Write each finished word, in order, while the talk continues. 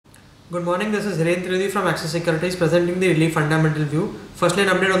Good morning, this is Hiren Trivedi from Axis Securities presenting the daily fundamental view. Firstly, an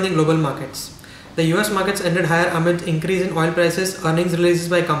update on the global markets. The US markets ended higher amid increase in oil prices, earnings releases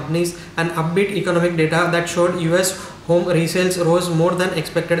by companies, and upbeat economic data that showed US home resales rose more than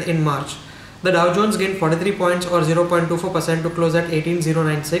expected in March. The Dow Jones gained 43 points or 0.24% to close at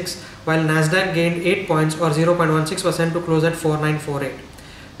 18,096, while Nasdaq gained 8 points or 0.16% to close at 4948.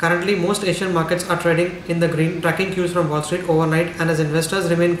 Currently, most Asian markets are trading in the green, tracking cues from Wall Street overnight, and as investors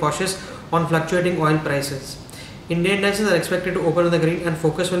remain cautious on fluctuating oil prices. Indian indices are expected to open in the green, and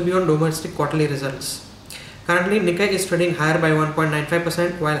focus will be on domestic quarterly results. Currently, Nikkei is trading higher by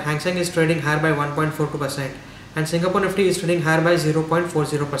 1.95%, while Hang Seng is trading higher by 1.42%, and Singapore Nifty is trading higher by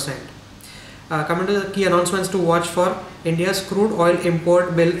 0.40%. Coming to the key announcements to watch for, India's crude oil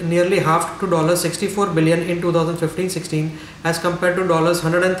import bill nearly halved to $64 billion in 2015-16 as compared to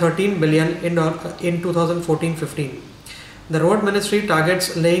 $113 billion in 2014-15. The Road Ministry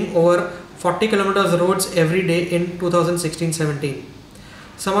targets laying over 40 kilometers of roads every day in 2016-17.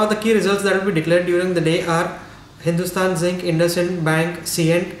 Some of the key results that will be declared during the day are Hindustan Zinc, IndusInd Bank,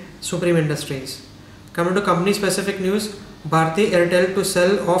 Cient, Supreme Industries. Coming to company specific news, Bharti Airtel to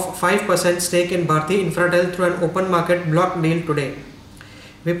sell off 5% stake in Bharti Infratel through an open market block deal today.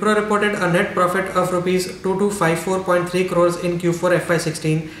 Wipro reported a net profit of Rs 2254.3 crores in Q4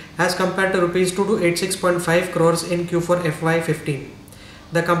 FY16 as compared to Rs 2286.5 crores in Q4 FY15.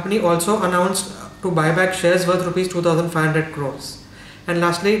 The company also announced to buy back shares worth Rs 2500 crores. And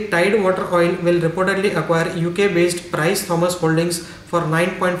lastly, Tide Water Oil will reportedly acquire UK-based Price Thomas Holdings for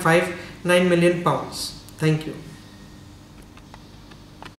 £9.59 million. Thank you.